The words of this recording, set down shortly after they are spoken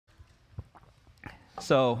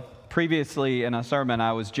So previously in a sermon,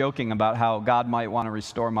 I was joking about how God might want to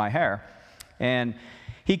restore my hair. And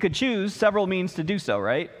he could choose several means to do so,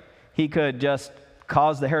 right? He could just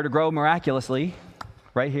cause the hair to grow miraculously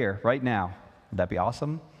right here, right now. Would that be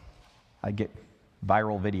awesome? I'd get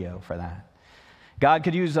viral video for that. God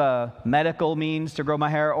could use medical means to grow my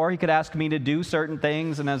hair, or he could ask me to do certain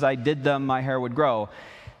things, and as I did them, my hair would grow.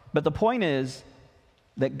 But the point is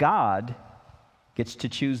that God gets to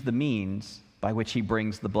choose the means by which he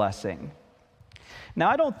brings the blessing.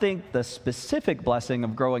 Now, I don't think the specific blessing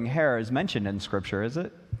of growing hair is mentioned in Scripture, is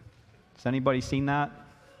it? Has anybody seen that?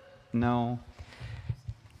 No.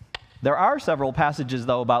 There are several passages,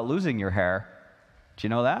 though, about losing your hair. Do you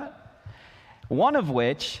know that? One of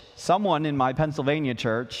which, someone in my Pennsylvania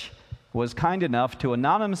church was kind enough to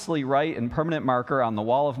anonymously write in permanent marker on the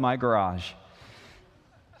wall of my garage.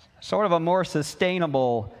 Sort of a more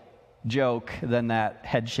sustainable joke than that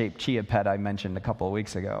head-shaped chia pet I mentioned a couple of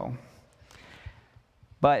weeks ago.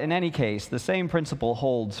 But in any case, the same principle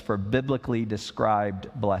holds for biblically described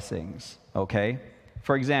blessings, okay?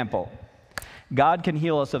 For example, God can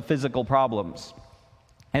heal us of physical problems.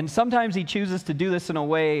 And sometimes he chooses to do this in a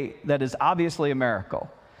way that is obviously a miracle.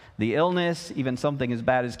 The illness, even something as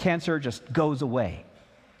bad as cancer, just goes away.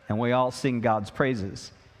 And we all sing God's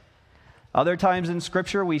praises. Other times in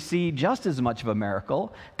Scripture, we see just as much of a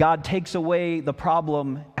miracle. God takes away the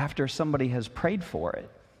problem after somebody has prayed for it.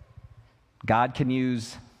 God can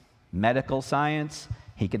use medical science.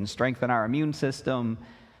 He can strengthen our immune system.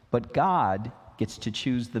 But God gets to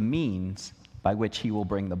choose the means by which he will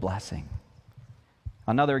bring the blessing.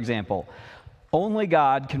 Another example, only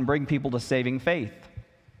God can bring people to saving faith.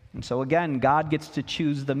 And so again, God gets to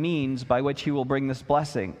choose the means by which he will bring this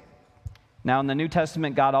blessing. Now, in the New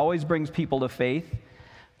Testament, God always brings people to faith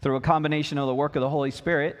through a combination of the work of the Holy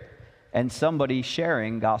Spirit and somebody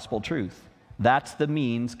sharing gospel truth. That's the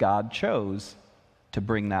means God chose to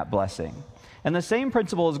bring that blessing. And the same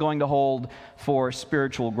principle is going to hold for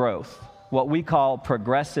spiritual growth, what we call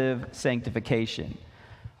progressive sanctification.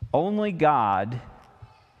 Only God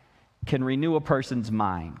can renew a person's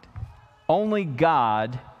mind. Only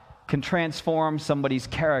God can transform somebody's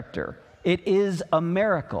character. It is a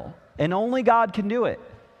miracle. And only God can do it.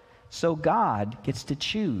 So God gets to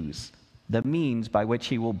choose the means by which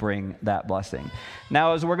he will bring that blessing.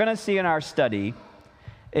 Now, as we're going to see in our study,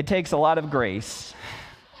 it takes a lot of grace,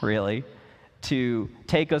 really, to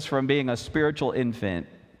take us from being a spiritual infant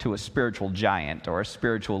to a spiritual giant or a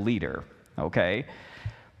spiritual leader, okay?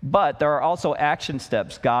 But there are also action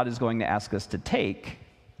steps God is going to ask us to take,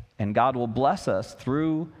 and God will bless us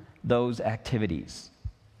through those activities.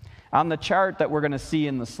 On the chart that we're going to see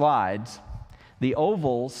in the slides, the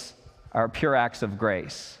ovals are pure acts of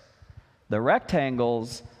grace. The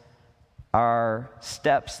rectangles are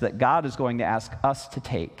steps that God is going to ask us to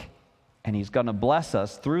take, and he's going to bless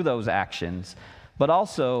us through those actions, but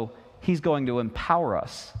also he's going to empower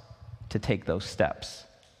us to take those steps.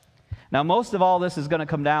 Now, most of all this is going to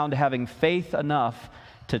come down to having faith enough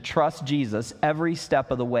to trust Jesus every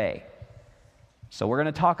step of the way. So we're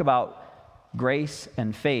going to talk about grace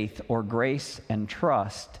and faith, or grace and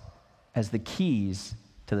trust, as the keys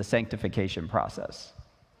to the sanctification process.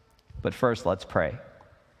 But first, let's pray.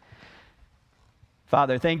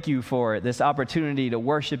 Father, thank you for this opportunity to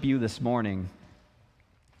worship you this morning.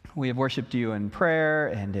 We have worshiped you in prayer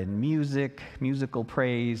and in musical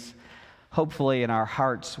praise. Hopefully in our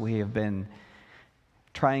hearts we have been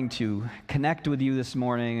trying to connect with you this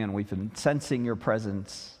morning, and we've been sensing your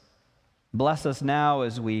presence. Bless us now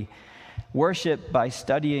as we worship by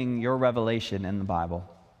studying your revelation in the Bible.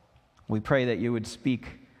 We pray that you would speak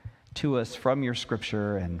to us from your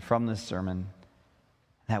scripture and from this sermon,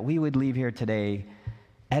 that we would leave here today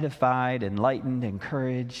edified, enlightened,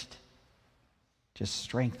 encouraged, just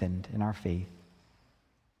strengthened in our faith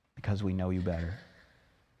because we know you better.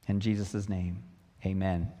 In Jesus' name,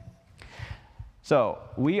 amen. So,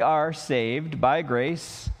 we are saved by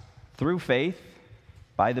grace through faith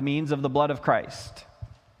by the means of the blood of Christ.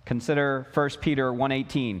 Consider 1 Peter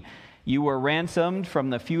 1:18. You were ransomed from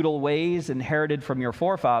the futile ways inherited from your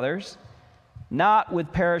forefathers, not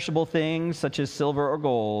with perishable things such as silver or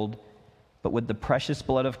gold, but with the precious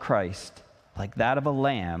blood of Christ, like that of a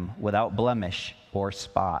lamb without blemish or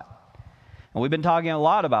spot. And we've been talking a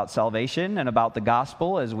lot about salvation and about the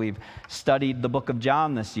gospel as we've studied the book of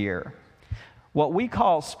John this year. What we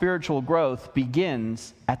call spiritual growth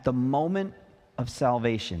begins at the moment of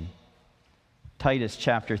salvation. Titus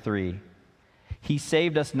chapter 3. He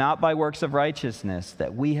saved us not by works of righteousness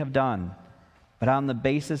that we have done, but on the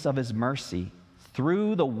basis of his mercy,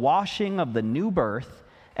 through the washing of the new birth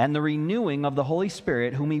and the renewing of the Holy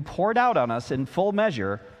Spirit, whom he poured out on us in full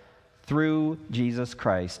measure through Jesus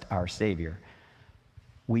Christ, our Savior.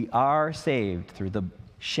 We are saved through the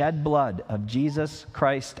shed blood of Jesus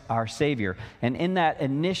Christ, our Savior. And in that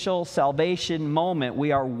initial salvation moment,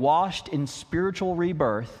 we are washed in spiritual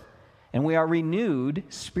rebirth, and we are renewed,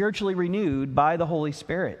 spiritually renewed by the Holy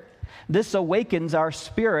Spirit. This awakens our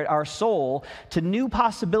spirit, our soul, to new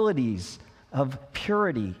possibilities of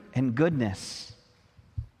purity and goodness.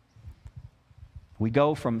 We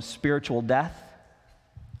go from spiritual death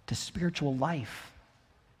to spiritual life.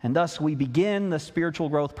 And thus we begin the spiritual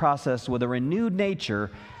growth process with a renewed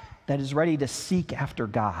nature that is ready to seek after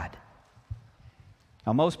God.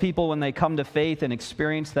 Now, most people, when they come to faith and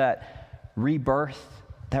experience that rebirth,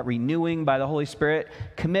 that renewing by the Holy Spirit,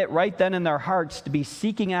 commit right then in their hearts to be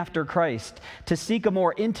seeking after Christ, to seek a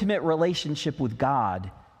more intimate relationship with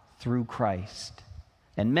God through Christ.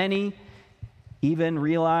 And many even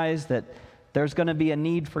realize that there's going to be a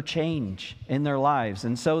need for change in their lives.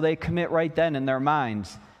 And so they commit right then in their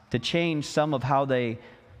minds to change some of how they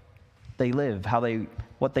live,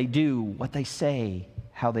 what they do, what they say,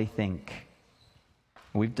 how they think.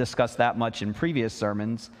 We've discussed that much in previous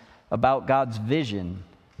sermons about God's vision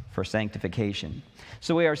for sanctification.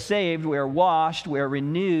 So we are saved, we are washed, we are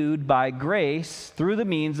renewed by grace through the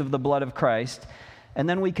means of the blood of Christ, and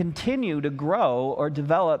then we continue to grow or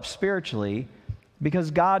develop spiritually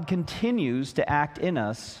because God continues to act in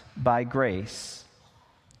us by grace.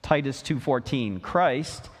 Titus 2:14,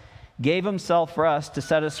 Christ gave himself for us to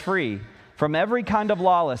set us free from every kind of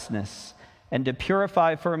lawlessness and to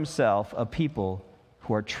purify for himself a people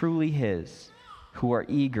who are truly his, who are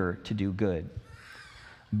eager to do good.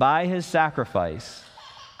 By his sacrifice,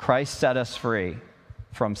 Christ set us free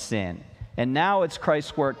from sin. And now it's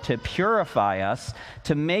Christ's work to purify us,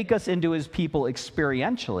 to make us into his people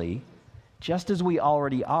experientially, just as we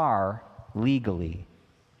already are legally.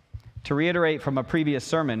 To reiterate from a previous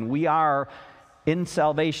sermon, we are in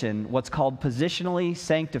salvation what's called positionally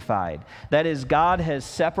sanctified. That is, God has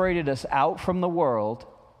separated us out from the world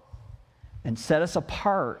and set us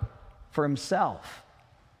apart for himself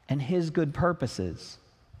and his good purposes.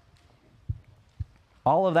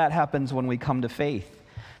 All of that happens when we come to faith.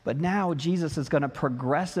 But now Jesus is going to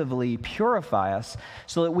progressively purify us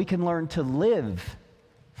so that we can learn to live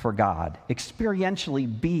for God, experientially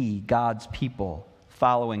be God's people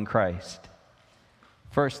following Christ.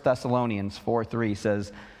 1 Thessalonians 4:3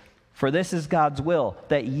 says, "For this is God's will,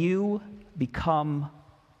 that you become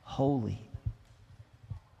holy."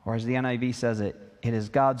 Or as the NIV says it, it is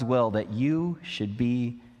God's will that you should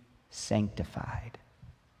be sanctified.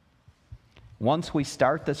 Once we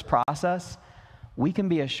start this process, we can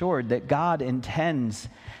be assured that God intends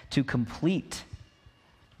to complete.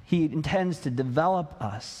 He intends to develop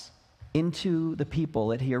us into the people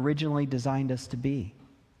that he originally designed us to be.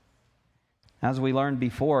 As we learned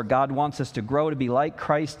before, God wants us to grow to be like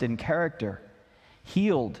Christ in character,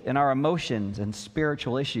 healed in our emotions and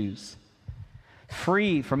spiritual issues,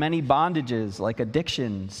 free from any bondages like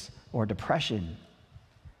addictions or depression,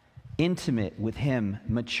 intimate with him,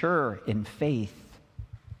 mature in faith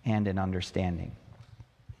and in understanding.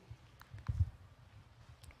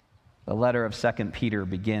 The letter of 2 Peter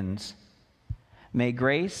begins, "May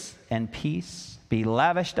grace and peace be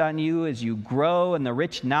lavished on you as you grow in the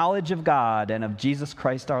rich knowledge of God and of Jesus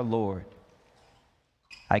Christ our Lord.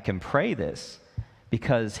 I can pray this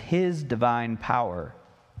because his divine power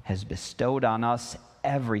has bestowed on us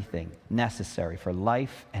everything necessary for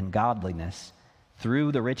life and godliness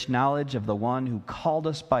through the rich knowledge of the one who called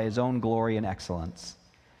us by his own glory and excellence.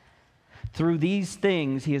 Through these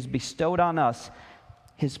things he has bestowed on us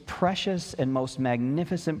his precious and most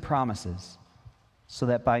magnificent promises, so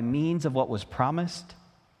that by means of what was promised,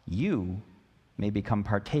 you may become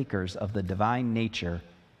partakers of the divine nature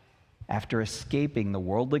after escaping the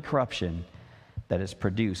worldly corruption that is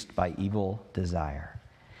produced by evil desire.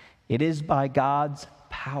 It is by God's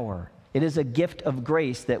power, it is a gift of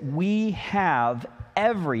grace that we have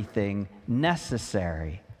everything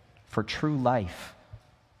necessary for true life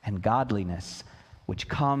and godliness, which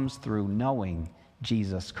comes through knowing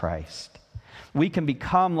Jesus Christ. We can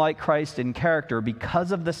become like Christ in character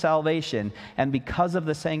because of the salvation and because of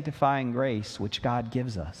the sanctifying grace which God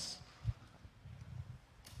gives us.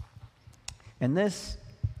 And this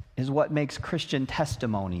is what makes Christian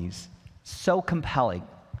testimonies so compelling.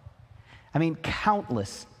 I mean,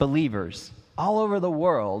 countless believers all over the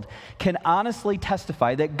world can honestly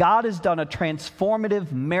testify that God has done a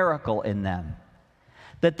transformative miracle in them,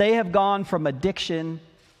 that they have gone from addiction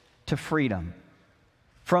to freedom,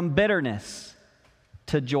 from bitterness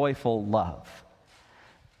to joyful love.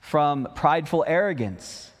 from prideful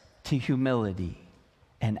arrogance to humility,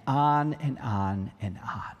 and on and on and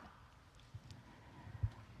on.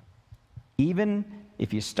 Even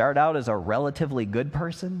if you start out as a relatively good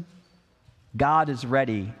person, God is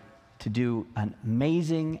ready to do an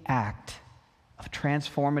amazing act of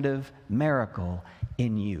transformative miracle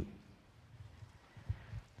in you.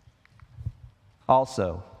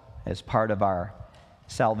 Also, as part of our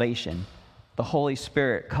salvation, the Holy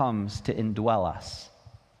Spirit comes to indwell us.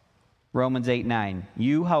 Romans 8:9.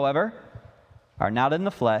 You, however, are not in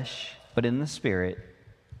the flesh, but in the Spirit,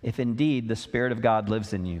 if indeed the Spirit of God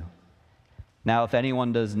lives in you. Now, if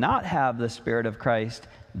anyone does not have the Spirit of Christ,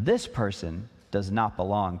 this person does not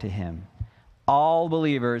belong to him. All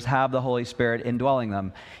believers have the Holy Spirit indwelling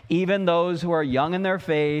them, even those who are young in their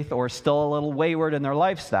faith or still a little wayward in their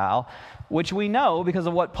lifestyle, which we know because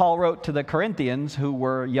of what Paul wrote to the Corinthians who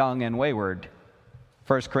were young and wayward.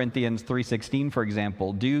 1 Corinthians 3:16, for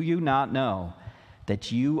example, do you not know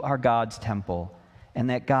that you are God's temple and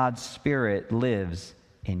that God's Spirit lives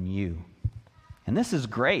in you? And this is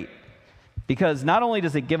great because not only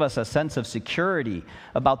does it give us a sense of security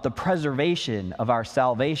about the preservation of our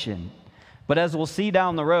salvation, but as we'll see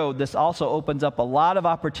down the road, this also opens up a lot of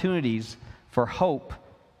opportunities for hope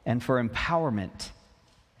and for empowerment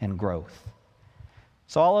and growth.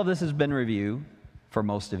 So all of this has been review for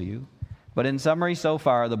most of you. But in summary so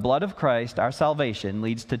far, the blood of Christ, our salvation,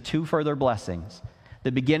 leads to two further blessings.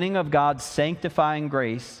 The beginning of God's sanctifying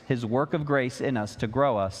grace, his work of grace in us to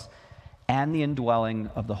grow us, and the indwelling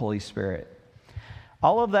of the Holy Spirit.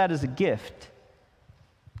 All of that is a gift.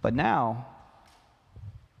 But now,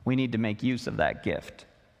 we need to make use of that gift.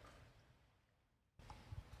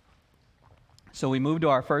 So we move to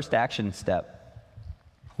our first action step.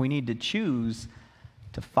 We need to choose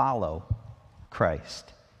to follow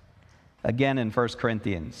Christ. Again in 1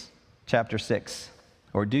 Corinthians chapter 6.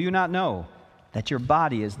 Or do you not know that your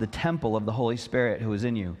body is the temple of the Holy Spirit who is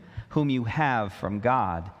in you, whom you have from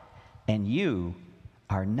God, and you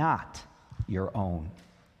are not your own?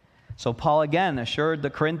 So Paul again assured the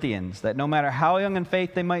Corinthians that no matter how young in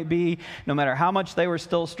faith they might be, no matter how much they were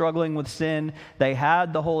still struggling with sin, they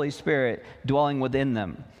had the Holy Spirit dwelling within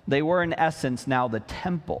them. They were in essence now the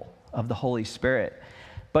temple of the Holy Spirit.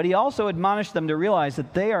 But he also admonished them to realize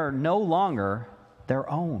that they are no longer their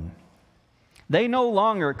own. They no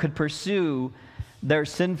longer could pursue their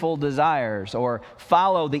sinful desires or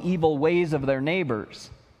follow the evil ways of their neighbors.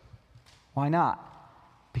 Why not?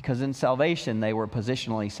 Because in salvation, they were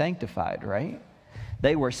positionally sanctified, right?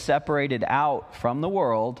 They were separated out from the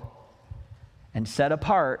world and set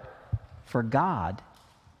apart for God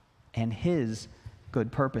and his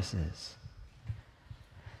good purposes.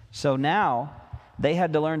 So now, they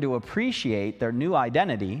had to learn to appreciate their new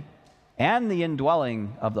identity and the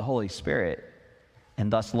indwelling of the Holy Spirit,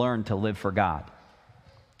 and thus learn to live for God.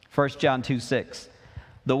 1 John 2:6,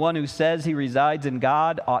 the one who says he resides in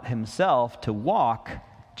God ought himself to walk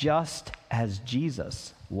just as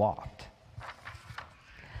Jesus walked.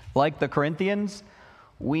 Like the Corinthians,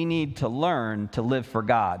 we need to learn to live for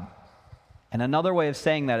God. And another way of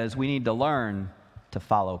saying that is we need to learn to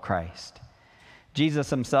follow Christ. Jesus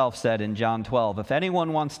himself said in John 12, if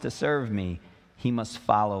anyone wants to serve me, he must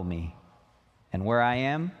follow me. And where I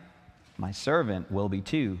am, my servant will be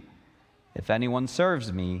too. If anyone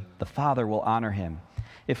serves me, the Father will honor him.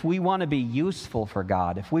 If we want to be useful for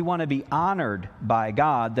God, if we want to be honored by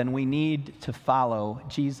God, then we need to follow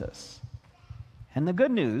Jesus. And the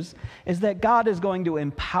good news is that God is going to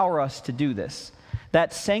empower us to do this.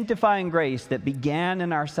 That sanctifying grace that began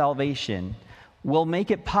in our salvation will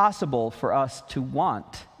make it possible for us to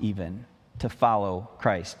want even to follow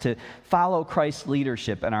Christ, to follow Christ's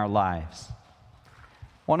leadership in our lives.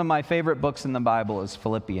 One of my favorite books in the Bible is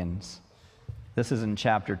Philippians. This is in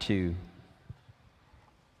chapter 2.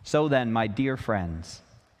 So then, my dear friends,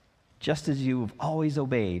 just as you have always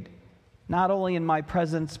obeyed, not only in my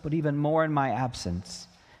presence, but even more in my absence,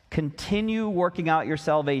 continue working out your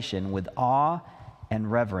salvation with awe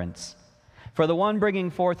and reverence. For the one bringing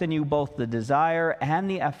forth in you both the desire and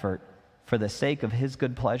the effort for the sake of his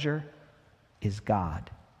good pleasure is God.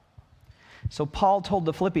 So Paul told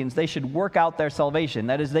the Philippians they should work out their salvation.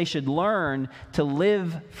 That is, they should learn to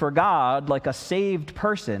live for God like a saved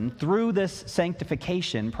person through this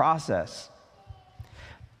sanctification process.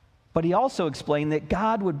 But he also explained that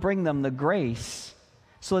God would bring them the grace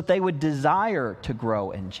so that they would desire to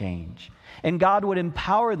grow and change. And God would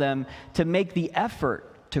empower them to make the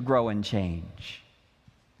effort to grow and change.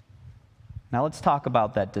 Now let's talk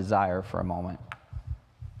about that desire for a moment.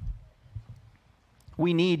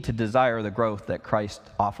 We need to desire the growth that Christ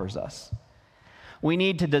offers us. We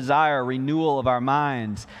need to desire renewal of our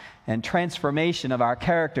minds and transformation of our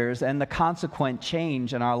characters and the consequent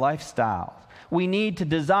change in our lifestyle. We need to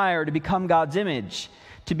desire to become God's image,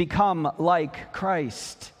 to become like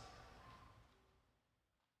Christ.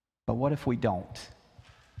 But what if we don't?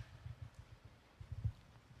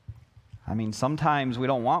 I mean, sometimes we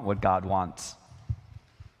don't want what God wants.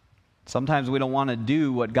 Sometimes we don't want to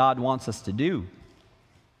do what God wants us to do.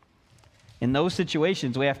 In those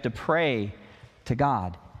situations, we have to pray to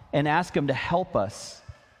God and ask Him to help us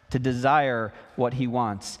to desire what He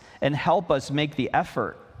wants and help us make the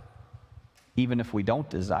effort, even if we don't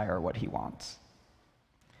desire what He wants.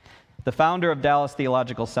 The founder of Dallas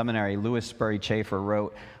Theological Seminary, Louis Sperry Chafer,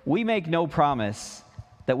 wrote, "We make no promise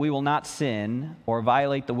that we will not sin or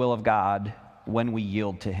violate the will of God when we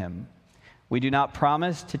yield to Him. We do not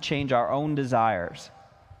promise to change our own desires.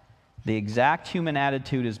 The exact human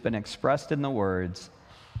attitude has been expressed in the words,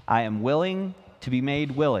 'I am willing to be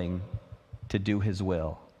made willing to do His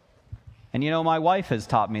will.'" And you know, my wife has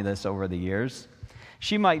taught me this over the years.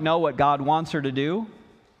 She might know what God wants her to do,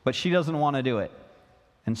 but she doesn't want to do it.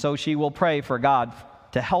 And so she will pray for God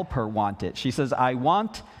to help her want it. She says, I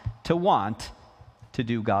want to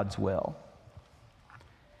do God's will.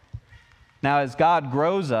 Now, as God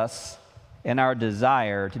grows us in our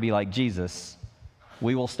desire to be like Jesus,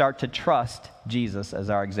 we will start to trust Jesus as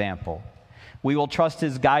our example. We will trust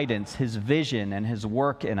His guidance, His vision, and His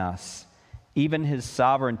work in us, even His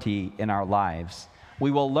sovereignty in our lives.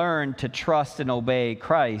 We will learn to trust and obey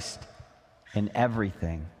Christ in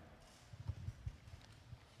everything.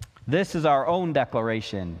 This is our own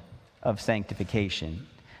declaration of sanctification,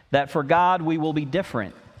 that for God we will be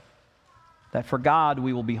different, that for God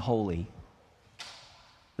we will be holy.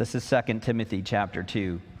 This is 2 Timothy chapter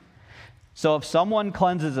 2. So if someone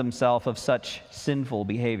cleanses himself of such sinful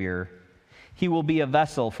behavior, he will be a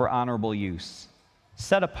vessel for honorable use,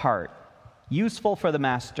 set apart, useful for the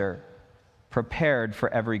master, prepared for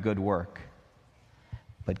every good work.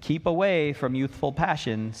 But keep away from youthful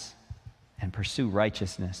passions and pursue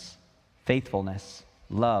righteousness, faithfulness,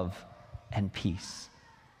 love, and peace,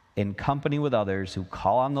 in company with others who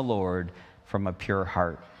call on the Lord from a pure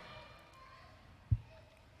heart.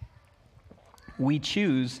 We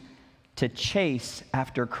choose to chase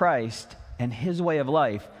after Christ and His way of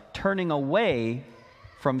life, turning away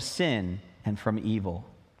from sin and from evil.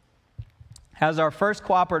 As our first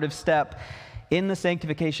cooperative step in the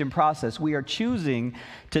sanctification process, we are choosing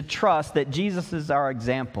to trust that Jesus is our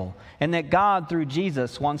example and that God, through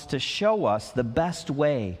Jesus, wants to show us the best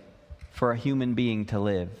way for a human being to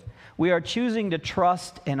live. We are choosing to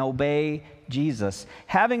trust and obey Jesus,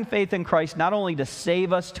 having faith in Christ not only to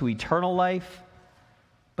save us to eternal life,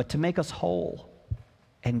 but to make us whole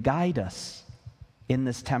and guide us in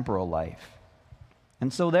this temporal life.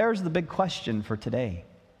 And so there's the big question for today.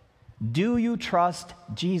 Do you trust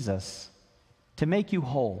Jesus to make you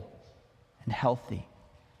whole and healthy?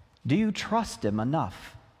 Do you trust Him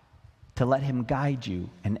enough to let Him guide you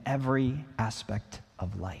in every aspect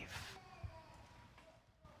of life?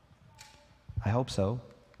 I hope so.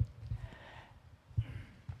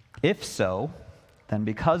 If so, then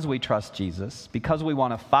because we trust Jesus, because we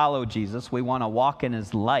want to follow Jesus, we want to walk in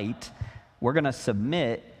His light, we're going to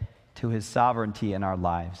submit to His sovereignty in our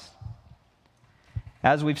lives.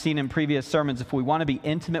 As we've seen in previous sermons, if we want to be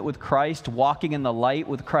intimate with Christ, walking in the light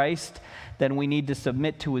with Christ, then we need to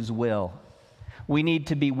submit to His will. We need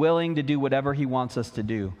to be willing to do whatever He wants us to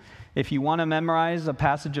do. If you want to memorize a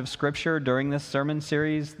passage of Scripture during this sermon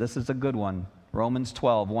series, this is a good one. Romans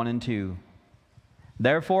 12, 1 and 2.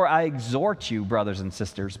 Therefore, I exhort you, brothers and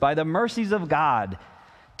sisters, by the mercies of God,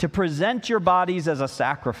 to present your bodies as a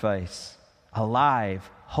sacrifice, alive,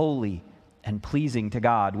 holy, and pleasing to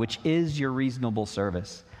God, which is your reasonable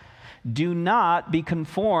service. Do not be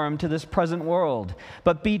conformed to this present world,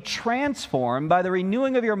 but be transformed by the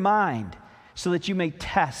renewing of your mind, so that you may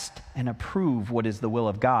test and approve what is the will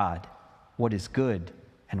of God, what is good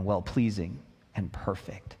and well-pleasing and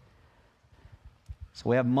perfect. So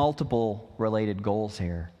we have multiple related goals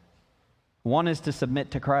here. One is to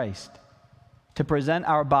submit to Christ, to present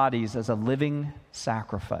our bodies as a living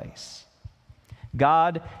sacrifice.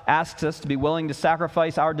 God asks us to be willing to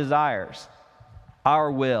sacrifice our desires,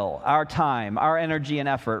 our will, our time, our energy and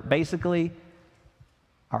effort, basically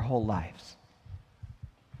our whole lives.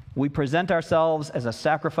 We present ourselves as a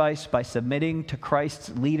sacrifice by submitting to Christ's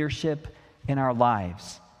leadership in our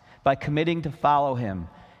lives, by committing to follow Him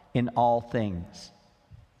in all things.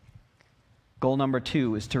 Goal number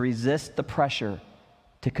 2 is to resist the pressure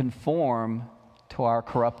to conform to our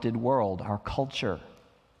corrupted world, our culture.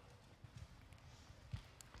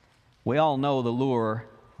 We all know the lure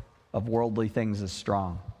of worldly things is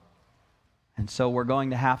strong. And so we're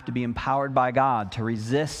going to have to be empowered by God to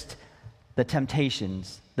resist the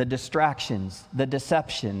temptations, the distractions, the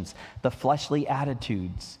deceptions, the fleshly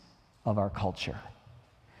attitudes of our culture.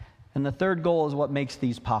 And the third goal is what makes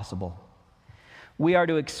these possible. We are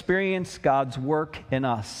to experience God's work in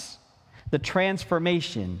us, the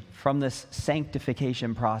transformation from this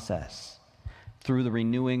sanctification process through the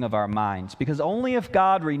renewing of our minds. Because only if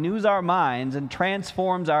God renews our minds and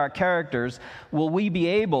transforms our characters will we be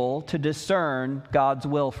able to discern God's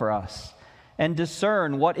will for us and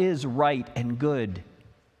discern what is right and good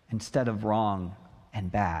instead of wrong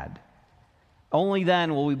and bad. Only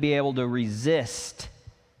then will we be able to resist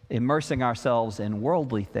immersing ourselves in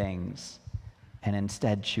worldly things and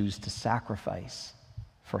instead choose to sacrifice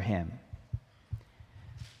for Him.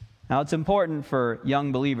 Now, it's important for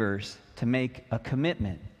young believers to make a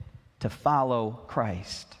commitment to follow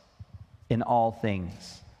Christ in all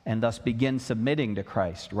things and thus begin submitting to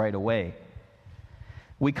Christ right away.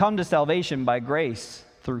 We come to salvation by grace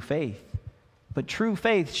through faith, but true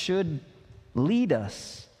faith should lead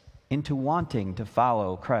us into wanting to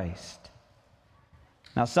follow Christ.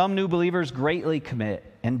 Now, some new believers greatly commit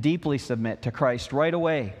and deeply submit to Christ right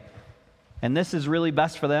away, and this is really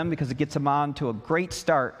best for them because it gets them on to a great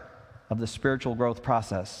start of the spiritual growth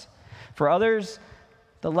process. For others,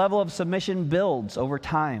 the level of submission builds over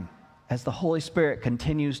time as the Holy Spirit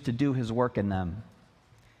continues to do His work in them.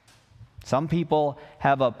 Some people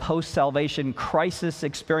have a post-salvation crisis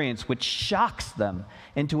experience which shocks them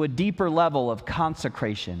into a deeper level of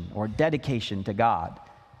consecration or dedication to God.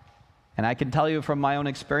 And I can tell you from my own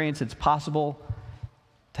experience, it's possible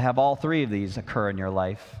to have all three of these occur in your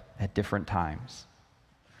life at different times.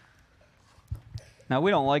 Now,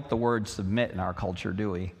 we don't like the word submit in our culture,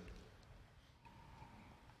 do we?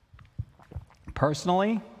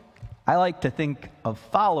 Personally, I like to think of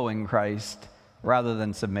following Christ rather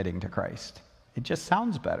than submitting to Christ. It just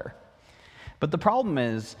sounds better. But the problem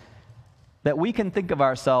is that we can think of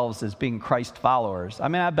ourselves as being Christ followers. I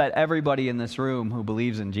mean, I bet everybody in this room who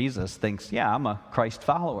believes in Jesus thinks, yeah, I'm a Christ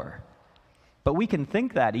follower. But we can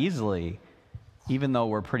think that easily, even though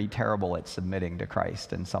we're pretty terrible at submitting to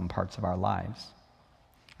Christ in some parts of our lives.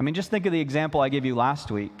 I mean, just think of the example I gave you last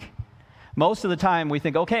week. Most of the time we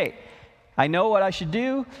think, okay, I know what I should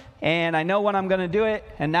do, and I know when I'm going to do it,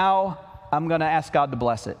 and now I'm going to ask God to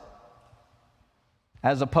bless it.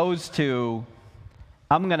 As opposed to,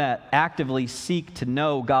 I'm going to actively seek to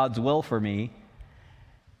know God's will for me,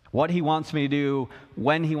 what He wants me to do,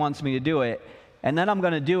 when He wants me to do it, and then I'm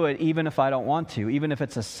going to do it even if I don't want to, even if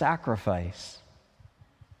it's a sacrifice.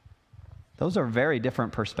 Those are very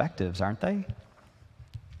different perspectives, aren't they?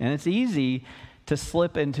 And it's easy to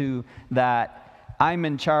slip into that I'm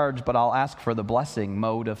in charge, but I'll ask for the blessing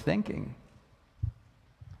mode of thinking.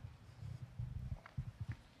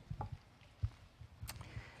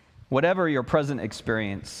 Whatever your present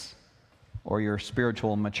experience or your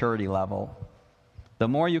spiritual maturity level, the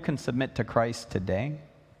more you can submit to Christ today,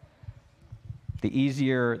 the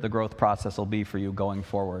easier the growth process will be for you going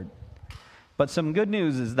forward. But some good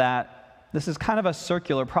news is that this is kind of a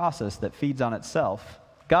circular process that feeds on itself.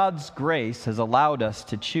 God's grace has allowed us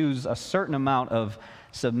to choose a certain amount of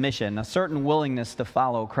submission, a certain willingness to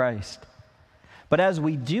follow Christ. But as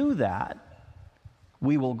we do that,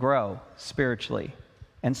 we will grow spiritually.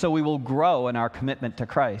 And so we will grow in our commitment to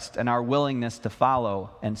Christ and our willingness to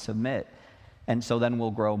follow and submit. And so then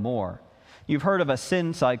we'll grow more. You've heard of a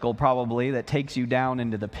sin cycle probably that takes you down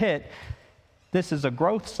into the pit. This is a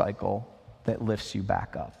growth cycle that lifts you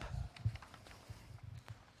back up.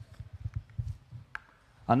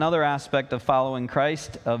 Another aspect of following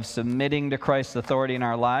Christ, of submitting to Christ's authority in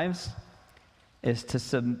our lives, is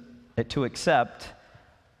to accept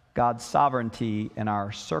God's sovereignty in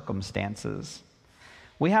our circumstances.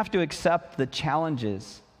 We have to accept the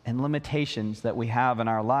challenges and limitations that we have in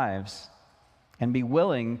our lives and be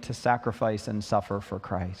willing to sacrifice and suffer for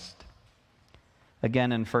Christ.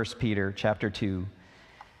 Again in 1 Peter chapter 2,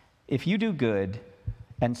 if you do good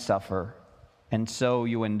and suffer, and so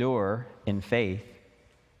you endure in faith,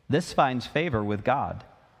 this finds favor with God.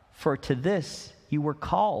 For to this you were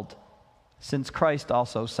called, since Christ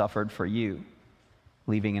also suffered for you,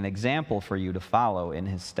 leaving an example for you to follow in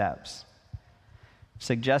His steps.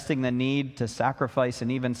 Suggesting the need to sacrifice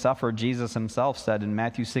and even suffer, Jesus Himself said in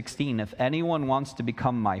Matthew 16, if anyone wants to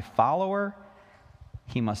become my follower,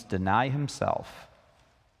 he must deny himself,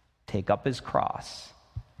 take up his cross,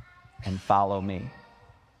 and follow me.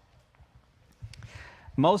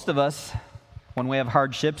 Most of us, when we have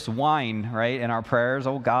hardships, whine, right, in our prayers,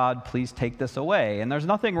 oh God, please take this away. And there's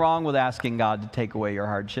nothing wrong with asking God to take away your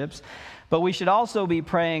hardships. But we should also be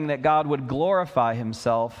praying that God would glorify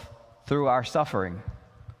himself through our suffering.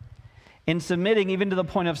 In submitting, even to the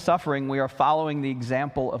point of suffering, we are following the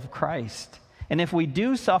example of Christ. And if we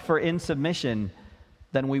do suffer in submission,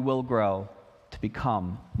 then we will grow to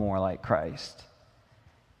become more like Christ.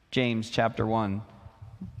 James chapter 1.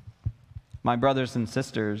 My brothers and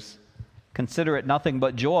sisters, consider it nothing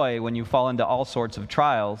but joy when you fall into all sorts of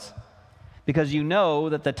trials, because you know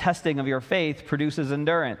that the testing of your faith produces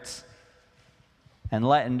endurance. And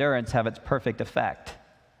let endurance have its perfect effect,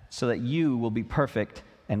 so that you will be perfect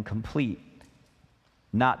and complete,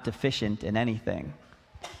 not deficient in anything.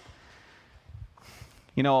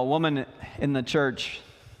 You know, a woman in the church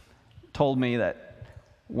told me that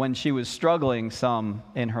when she was struggling some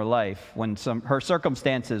in her life, when her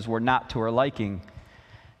circumstances were not to her liking,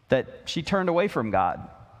 that she turned away from God.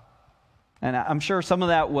 And I'm sure some of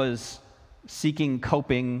that was seeking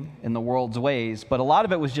coping in the world's ways, but a lot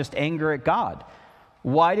of it was just anger at God.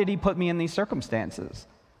 Why did he put me in these circumstances?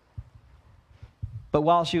 But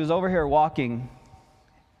while she was over here walking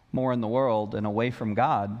more in the world and away from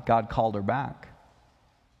God, God called her back.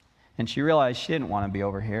 And she realized she didn't want to be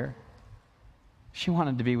over here. She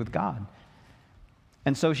wanted to be with God.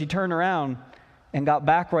 And so she turned around and got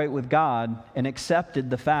back right with God and accepted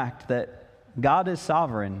the fact that God is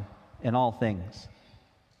sovereign in all things.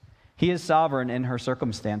 He is sovereign in her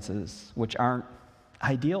circumstances, which aren't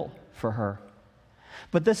ideal for her.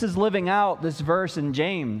 But this is living out this verse in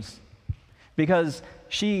James, because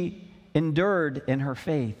she endured in her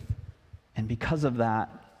faith, and because of that,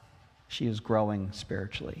 she is growing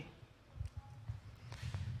spiritually.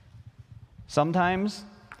 Sometimes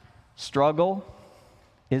struggle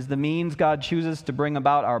is the means God chooses to bring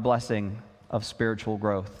about our blessing of spiritual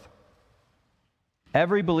growth.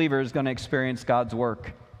 Every believer is going to experience God's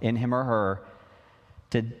work in him or her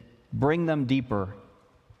to bring them deeper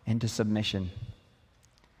into submission.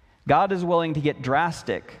 God is willing to get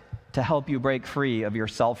drastic to help you break free of your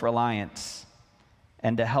self-reliance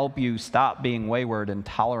and to help you stop being wayward and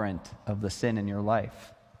tolerant of the sin in your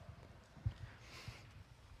life.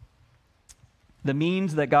 The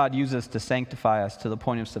means that God uses to sanctify us to the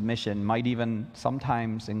point of submission might even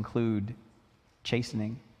sometimes include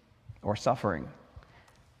chastening or suffering.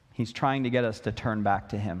 He's trying to get us to turn back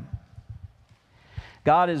to him.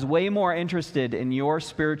 God is way more interested in your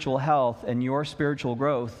spiritual health and your spiritual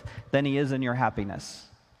growth than he is in your happiness.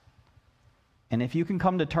 And if you can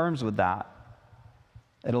come to terms with that,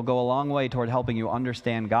 it'll go a long way toward helping you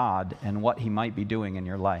understand God and what he might be doing in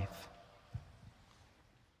your life.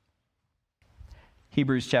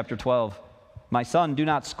 Hebrews chapter 12. My son, do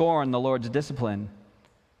not scorn the Lord's discipline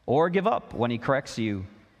or give up when he corrects you.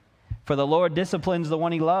 For the Lord disciplines the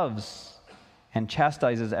one he loves and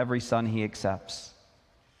chastises every son he accepts.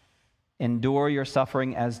 Endure your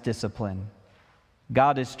suffering as discipline.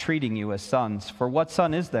 God is treating you as sons. For what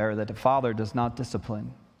son is there that a father does not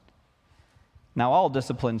discipline? Now, all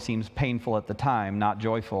discipline seems painful at the time, not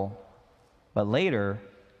joyful. But later,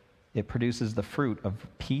 it produces the fruit of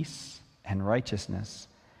peace and righteousness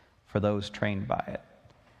for those trained by it.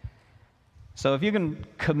 So if you can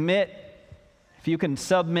if you can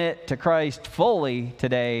submit to Christ fully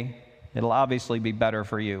today, it'll obviously be better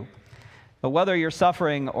for you. But whether you're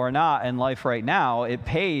suffering or not in life right now, it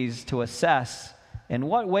pays to assess in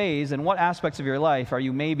what ways and what aspects of your life are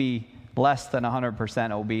you maybe less than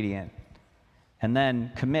 100% obedient. And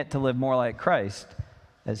then commit to live more like Christ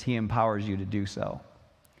as he empowers you to do so.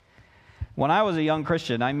 When I was a young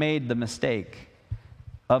Christian, I made the mistake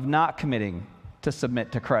of not committing to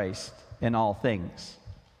submit to Christ in all things.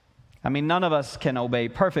 I mean, none of us can obey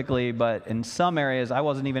perfectly, but in some areas I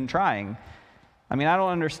wasn't even trying. I mean, I don't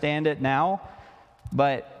understand it now,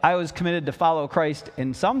 but I was committed to follow Christ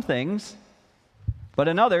in some things, but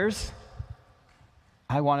in others,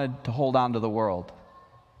 I wanted to hold on to the world.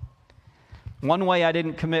 One way I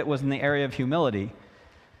didn't commit was in the area of humility.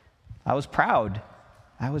 I was proud.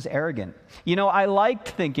 I was arrogant. You know, I liked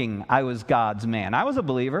thinking I was God's man. I was a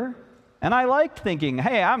believer, and I liked thinking,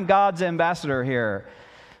 hey, I'm God's ambassador here.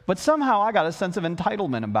 But somehow I got a sense of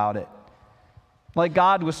entitlement about it. Like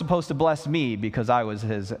God was supposed to bless me because I was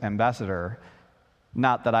his ambassador,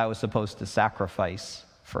 not that I was supposed to sacrifice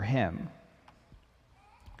for him.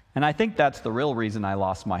 And I think that's the real reason I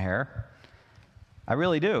lost my hair. I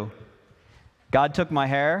really do. God took my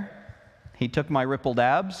hair. He took my rippled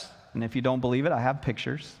abs. And if you don't believe it, I have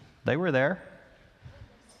pictures. They were there.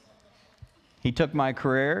 He took my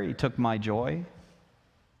career. He took my joy.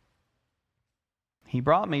 He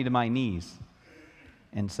brought me to my knees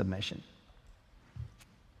in submission.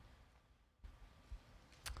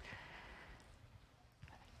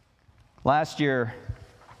 Last year,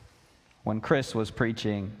 when Chris was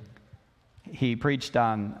preaching, he preached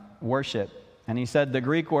on worship. And he said the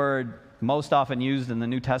Greek word most often used in the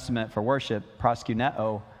New Testament for worship,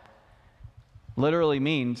 proskuneo, literally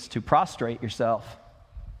means to prostrate yourself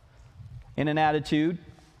in an attitude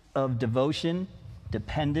of devotion,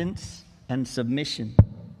 dependence, and submission.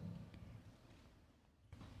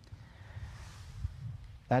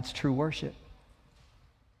 That's true worship.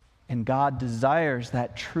 And God desires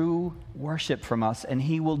that true worship from us, and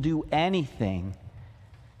He will do anything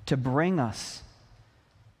to bring us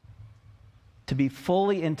to be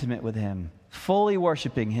fully intimate with Him, fully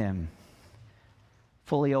worshiping Him,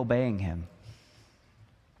 fully obeying Him.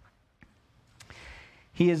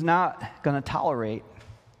 He is not going to tolerate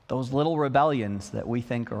those little rebellions that we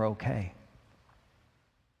think are okay.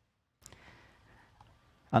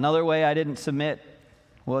 Another way I didn't submit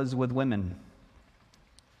was with women.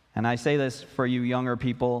 And I say this for you younger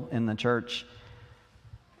people in the church.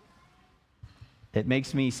 It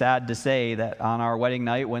makes me sad to say that on our wedding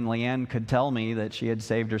night, when Leanne could tell me that she had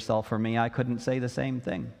saved herself for me, I couldn't say the same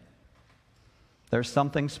thing. There's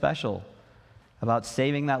something special about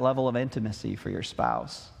saving that level of intimacy for your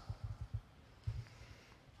spouse.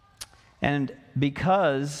 And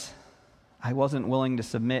because I wasn't willing to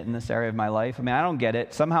submit in this area of my life, I don't get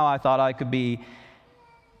it. Somehow I thought I could be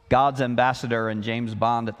God's ambassador and James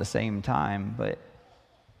Bond at the same time. But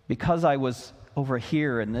because I was over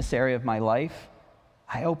here in this area of my life,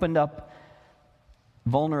 I opened up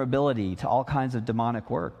vulnerability to all kinds of demonic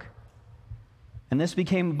work. And this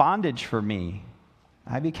became bondage for me.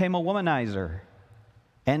 I became a womanizer.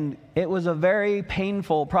 And it was a very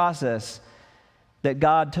painful process that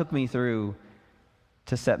God took me through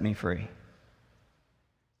to set me free.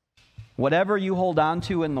 Whatever you hold on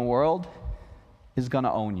to in the world is going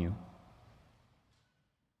to own you.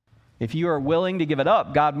 If you are willing to give it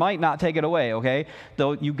up, God might not take it away, okay?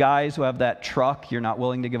 Though you guys who have that truck, you're not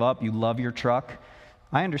willing to give up, you love your truck.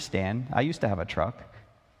 I understand. I used to have a truck.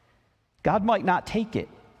 God might not take it.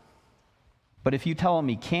 But if you tell him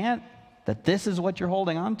he can't, that this is what you're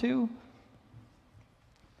holding on to,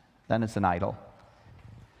 then it's an idol.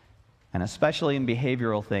 And especially in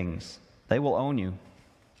behavioral things, they will own you.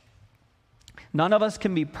 None of us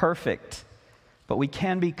can be perfect, but we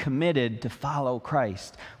can be committed to follow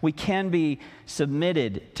Christ. We can be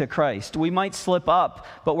submitted to Christ. We might slip up,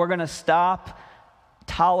 but we're going to stop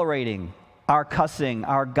tolerating our cussing,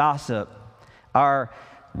 our gossip, our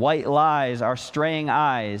white lies, our straying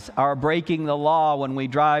eyes, our breaking the law when we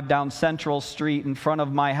drive down Central Street in front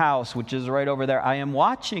of my house, which is right over there. I am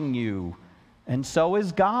watching you, and so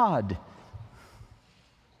is God.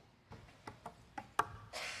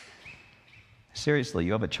 Seriously,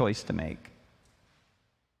 you have a choice to make.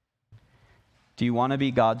 Do you want to be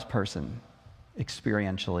God's person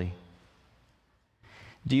experientially?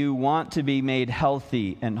 Do you want to be made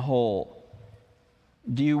healthy and whole?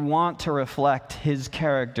 Do you want to reflect His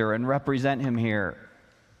character and represent Him here?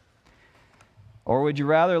 Or would you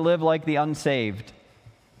rather live like the unsaved,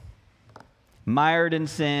 mired in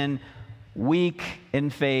sin, weak in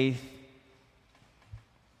faith,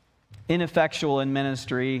 ineffectual in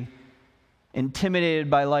ministry, intimidated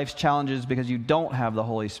by life's challenges because you don't have the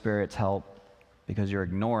Holy Spirit's help, because you're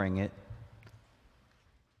ignoring it?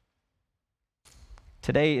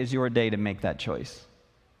 Today is your day to make that choice.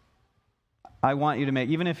 I want you to make,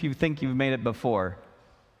 even if you think you've made it before,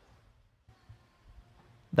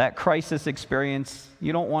 that crisis experience,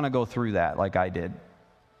 you don't want to go through that like I did.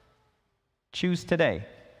 Choose today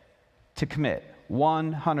to commit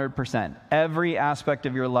 100%, every aspect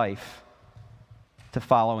of your life, to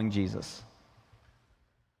following Jesus.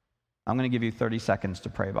 I'm going to give you 30 seconds to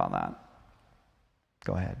pray about that.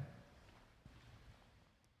 Go ahead.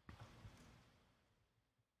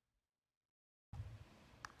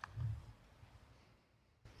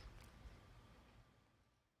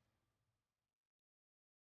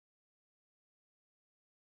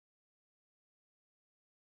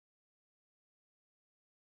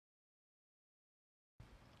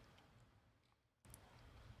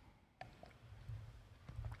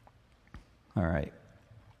 All right.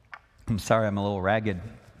 I'm sorry I'm a little ragged.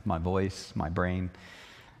 My voice, my brain,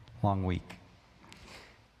 long week.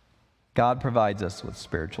 God provides us with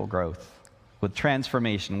spiritual growth, with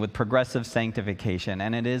transformation, with progressive sanctification,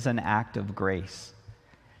 and it is an act of grace.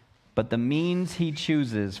 But the means He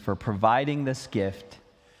chooses for providing this gift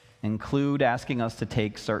include asking us to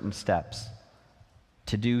take certain steps,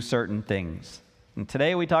 to do certain things. And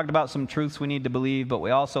today we talked about some truths we need to believe, but we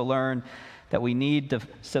also learned that we need to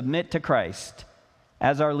submit to Christ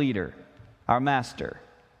as our leader, our master.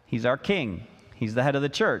 He's our king. He's the head of the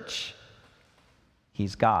church.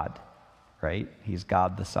 He's God, right? He's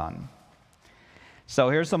God the Son. So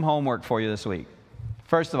here's some homework for you this week.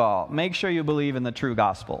 First of all, make sure you believe in the true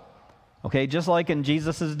gospel. Okay, just like in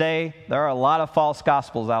Jesus' day, there are a lot of false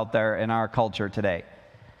gospels out there in our culture today.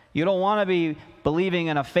 You don't want to be believing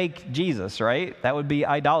in a fake Jesus, right? That would be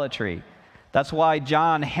idolatry. That's why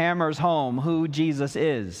John hammers home who Jesus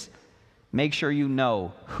is. Make sure you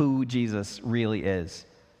know who Jesus really is,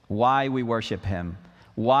 why we worship him,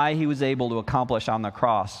 why he was able to accomplish on the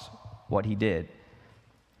cross what he did.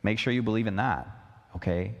 Make sure you believe in that,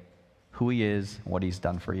 okay? Who he is, what he's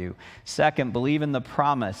done for you. Second, believe in the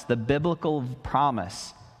promise, the biblical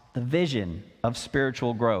promise, the vision of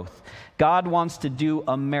spiritual growth. God wants to do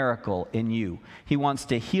a miracle in you. He wants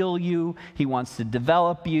to heal you. He wants to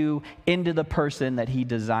develop you into the person that he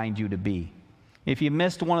designed you to be. If you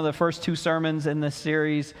missed one of the first 2 sermons in this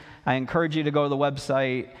series, I encourage you to go to the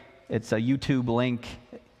website. It's a YouTube link.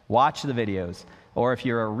 Watch the videos. Or if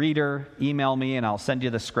you're a reader, email me and I'll send you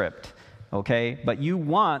the script. Okay? But you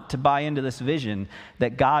want to buy into this vision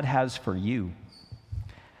that God has for you.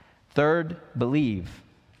 Third, believe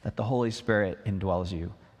that the Holy Spirit indwells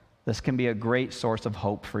you. This can be a great source of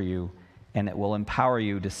hope for you, and it will empower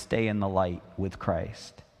you to stay in the light with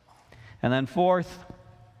Christ. And then fourth,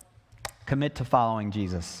 commit to following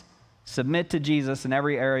Jesus. Submit to Jesus in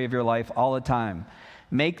every area of your life all the time.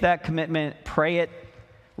 Make that commitment, pray it,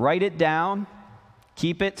 write it down,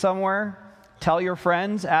 keep it somewhere, tell your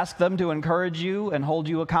friends, ask them to encourage you and hold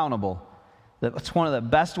you accountable. That's one of the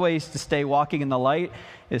best ways to stay walking in the light,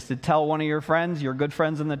 is to tell one of your friends, your good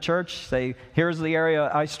friends in the church, say, here's the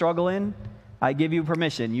area I struggle in. I give you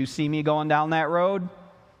permission. You see me going down that road,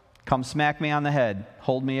 come smack me on the head.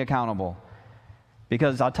 Hold me accountable.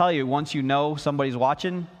 Because I'll tell you, once you know somebody's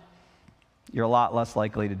watching, you're a lot less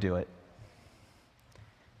likely to do it.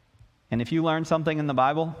 And if you learn something in the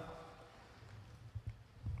Bible,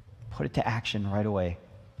 put it to action right away.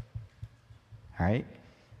 All right?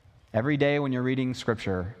 Every day when you're reading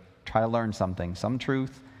Scripture, try to learn something, some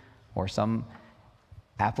truth or some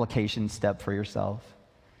application step for yourself,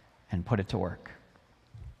 and put it to work.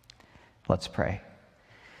 Let's pray.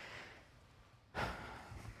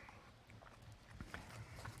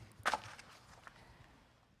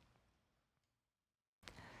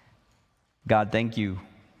 God, thank you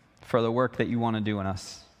for the work that you want to do in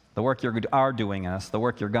us, the work you are doing in us, the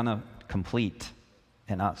work you're going to complete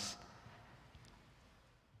in us.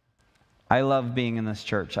 I love being in this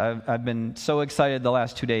church. I've been so excited the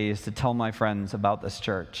last 2 days to tell my friends about this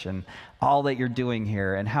church and all that you're doing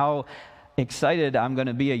here, and how excited I'm going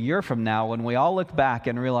to be a year from now when we all look back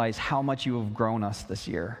and realize how much you have grown us this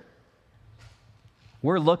year.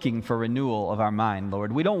 We're looking for renewal of our mind,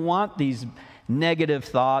 Lord. We don't want these negative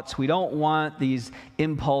thoughts. We don't want these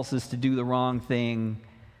impulses to do the wrong thing.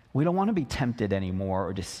 We don't want to be tempted anymore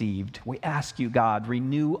or deceived. We ask you, God,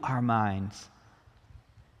 renew our minds.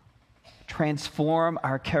 Transform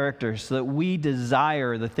our character so that we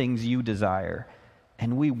desire the things you desire,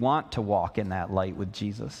 and we want to walk in that light with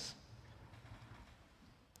Jesus.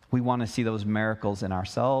 We want to see those miracles in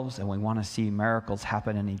ourselves, and we want to see miracles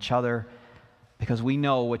happen in each other, because we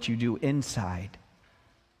know what you do inside.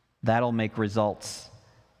 That'll make results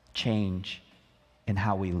change in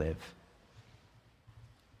how we live.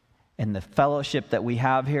 And the fellowship that we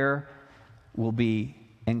have here will be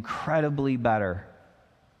incredibly better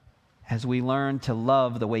as we learn to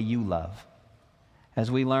love the way you love,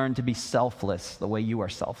 as we learn to be selfless the way you are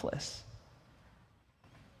selfless.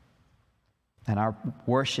 And our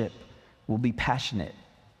worship will be passionate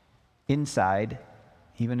inside,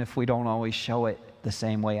 even if we don't always show it the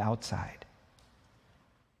same way outside.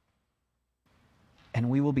 And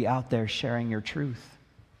we will be out there sharing your truth,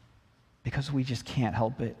 because we just can't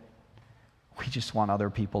help it. We just want other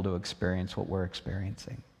people to experience what we're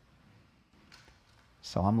experiencing.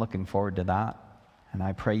 So I'm looking forward to that, and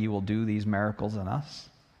I pray you will do these miracles in us,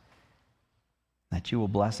 that you will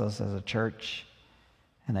bless us as a church,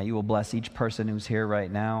 and that you will bless each person who's here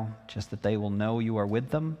right now, just that they will know you are with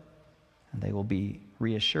them, and they will be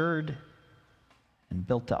reassured and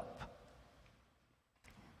built up.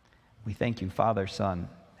 We thank you, Father, Son,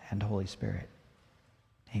 and Holy Spirit.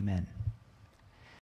 Amen.